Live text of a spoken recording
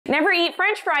Never eat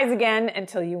French fries again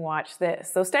until you watch this.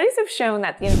 So studies have shown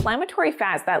that the inflammatory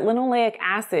fats, that linoleic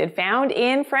acid found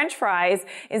in French fries,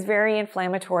 is very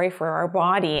inflammatory for our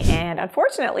body. And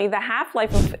unfortunately, the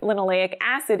half-life of linoleic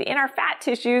acid in our fat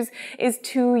tissues is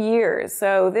 2 years.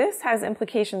 So this has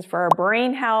implications for our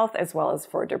brain health, as well as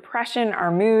for depression,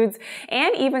 our moods,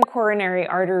 and even coronary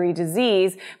artery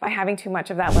disease by having too much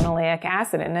of that linoleic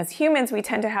acid. And as humans, we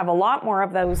tend to have a lot more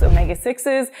of those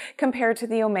omega-6s compared to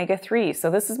the omega-3s.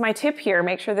 So this is my tip here.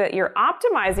 Make sure that you're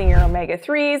optimizing your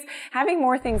omega-3s, having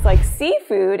more things like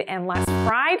seafood and less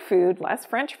fried food, less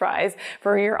French fries,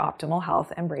 for your optimal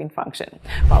health and brain function.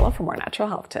 Follow for more natural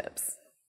health tips.